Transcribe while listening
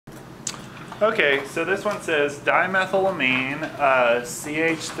Okay, so this one says dimethylamine,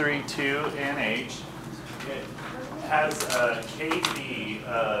 CH32NH. It has a Kb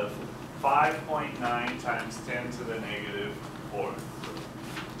of 5.9 times 10 to the negative fourth.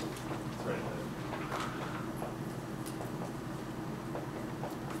 It's right there.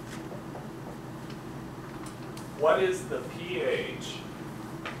 What is the pH?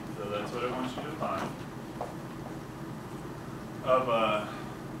 So that's what it wants you to find. Of a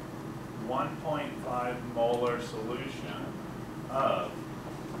 1.5 molar solution of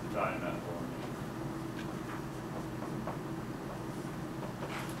dimethylamine.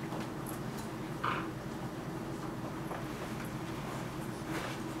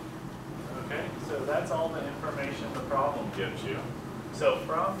 Okay, so that's all the information the problem gives you. So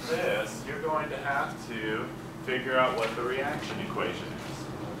from this, you're going to have to figure out what the reaction equation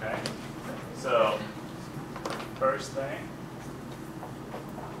is. Okay? So, first thing,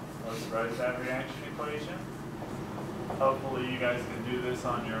 let's write that reaction equation. Hopefully you guys can do this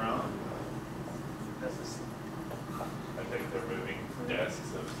on your own. I think they're moving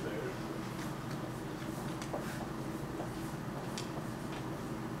desks upstairs.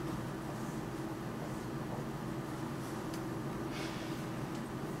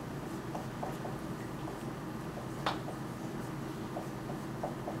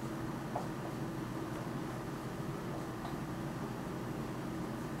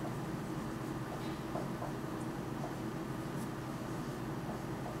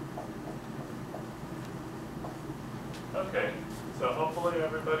 Okay, so hopefully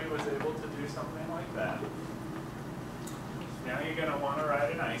everybody was able to do something like that. Now you're going to want to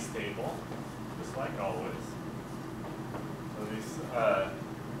write an ice table, just like always. So these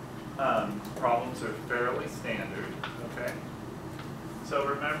problems are fairly standard, okay? So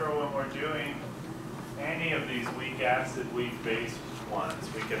remember, when we're doing any of these weak acid, weak base ones,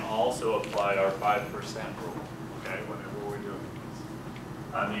 we can also apply our 5% rule, okay, whenever we're doing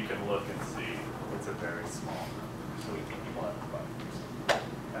these. You can look and see it's a very small number. So we can apply 5%.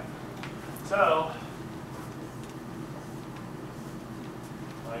 Okay. So,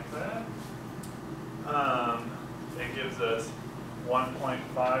 like that. It gives us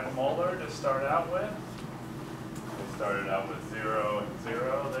 1.5 molar to start out with. We started out with 0 and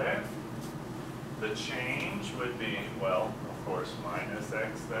 0 there. The change would be, well, of course, minus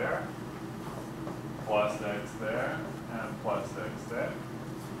x there, plus x there, and plus x there.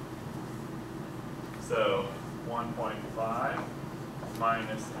 So 1.5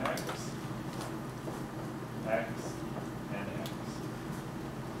 minus x, and x.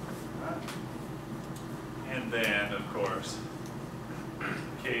 And then, of course,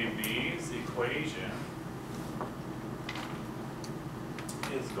 KB's equation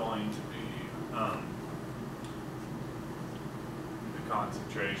is going to be the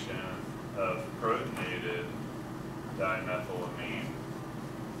concentration of protonated dimethylamine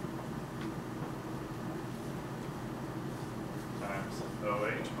times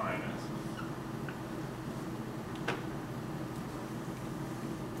OH minus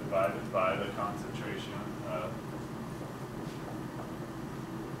divided by the concentration of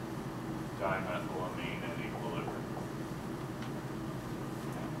dimethylamine in equilibrium.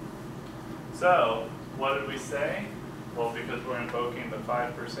 So, what did we say? Well, because we're invoking the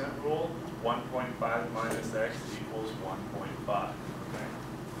 5% rule, 1.5 minus x equals 1.5. Okay?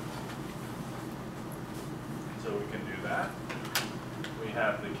 So we can do that. We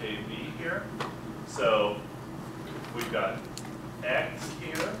have the KB here. So we've got x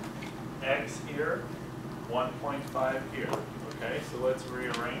here, 1.5 here. Okay, so let's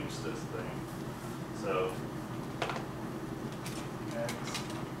rearrange this thing. So x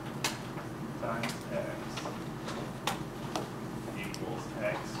times x equals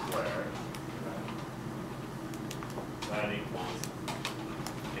x squared. Okay. That equals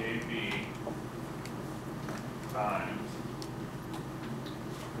KB times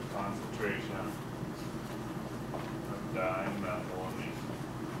the concentration of dimethylamine.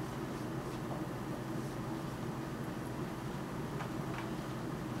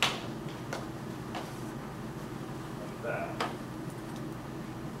 Like that.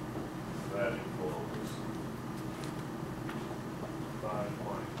 That equals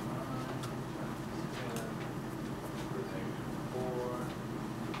 5.9 times 10 to the negative 4.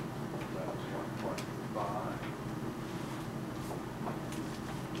 That's 1.5.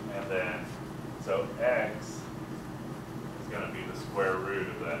 And then, so x is going to be the square root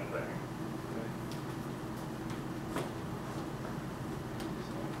of that thing.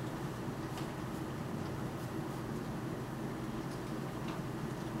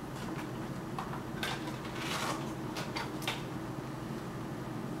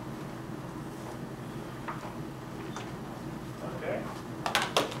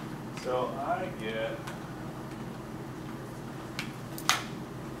 get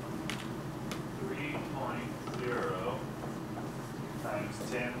 3.0 times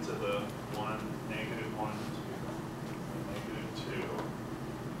 10 to the 1, negative 1, 2, negative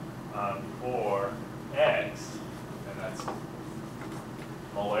 2, for X, and that's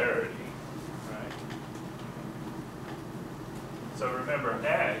molarity, right? So remember,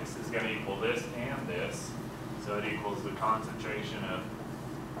 X is going to equal this and this, so it equals the concentration of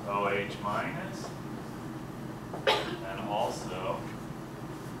OH minus, and also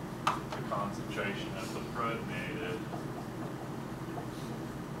the concentration of the protonated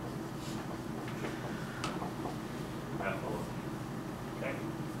methyl. Okay?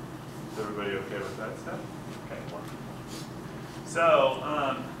 Is everybody okay with that stuff? Okay, wonderful. So,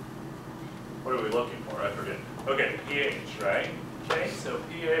 what are we looking for? I forget. Okay, pH, right? Okay, so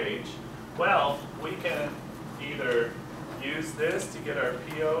pH, well, we can either use this to get our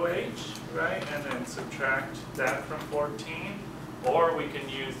POH, right, and then subtract that from 14, or we can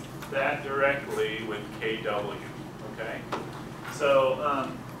use that directly with KW, okay? So,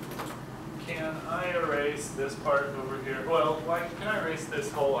 can I erase this part over here? Well, can I erase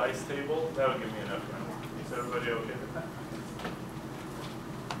this whole ice table? That would give me enough room. Is everybody okay with that?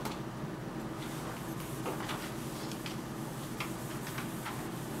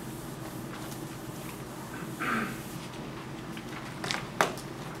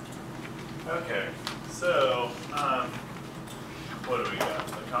 Okay, so what do we got?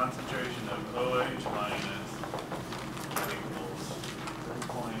 The concentration of OH minus equals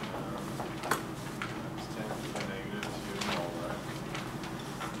 3.0 times 10 to the negative 2 molar.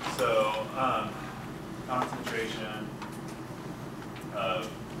 So concentration of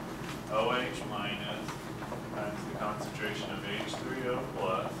OH minus times the concentration of H3O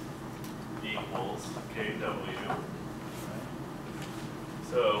plus equals KW. Right?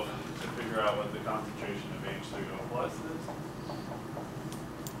 So to figure out what the concentration of H3O plus is,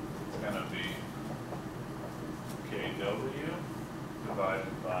 it's going to be KW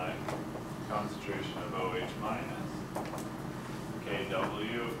divided by concentration of OH minus.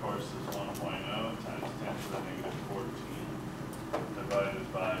 KW, of course, is 1.0 times 10 to the negative 14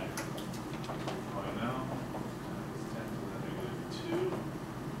 divided by 1.0 times 10 to the negative 2.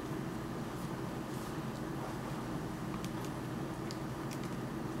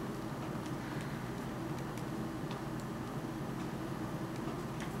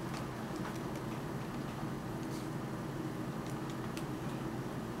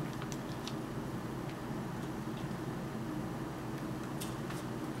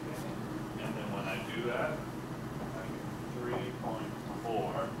 That, I get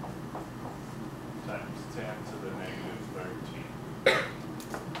 3.4 times 10 to the negative 13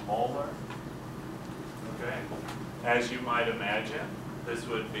 molar. Okay? As you might imagine, this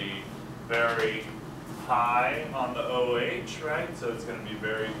would be very high on the OH, right? So it's going to be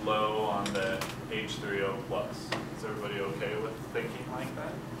very low on the H3O plus. Is everybody okay with thinking like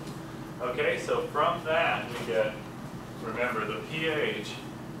that? Okay, so from that we get, remember, the pH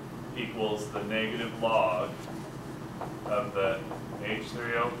equals the negative log of the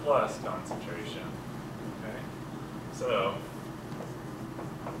H3O plus concentration. Okay? So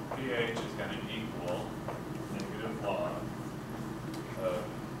pH is going to equal negative log of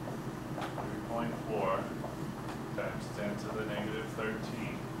 3.4 times 10 to the negative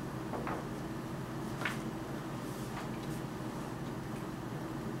 13.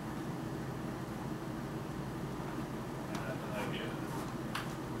 And I get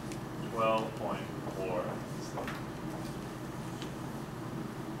 12.4.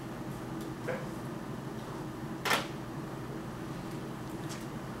 Okay.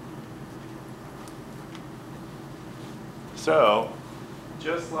 So,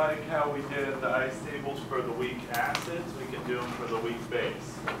 just like how we did the ice tables for the weak acids, we can do them for the weak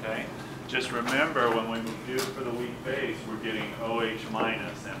base, okay? Just remember, when we do it for the weak base, we're getting OH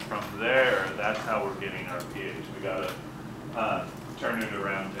minus, and from there, that's how we're getting our pH. We gotta turn it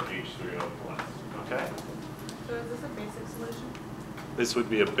around to H3O plus, okay? So is this a basic solution? This would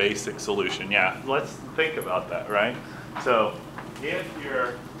be a basic solution, yeah. Let's think about that, right? So if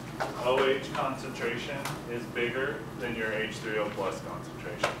your OH concentration is bigger than your H3O plus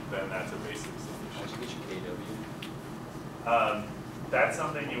concentration, then that's a basic solution. I should get you KW. That's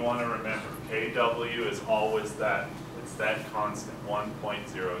something you want to remember. KW is always that, it's that constant,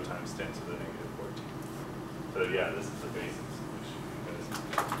 1.0 times 10 to the negative 14. So yeah, this is a basic solution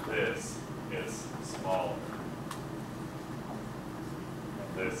because this is smaller. And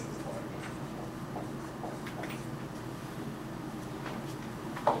this is larger.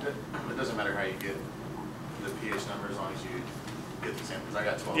 It doesn't matter how you get the pH number as long as you get the same, because I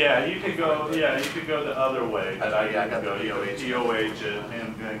got 12. Yeah, you could go the other way. I got the go. You POH. could POH it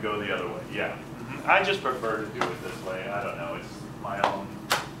and then go the other way, yeah. I just prefer to do it this way, I don't know, it's my own.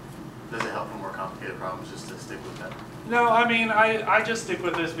 Does it help for more complicated problems just to stick with that? No, I mean, I just stick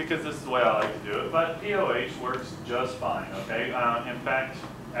with this because this is the way I like to do it, but POH works just fine, okay? In fact,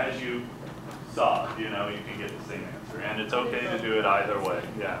 as you saw, you know, you can get the same answer, and it's okay to do it either way,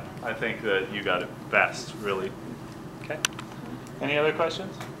 yeah. I think that you got it best, really. Okay? Any other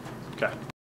questions? Okay.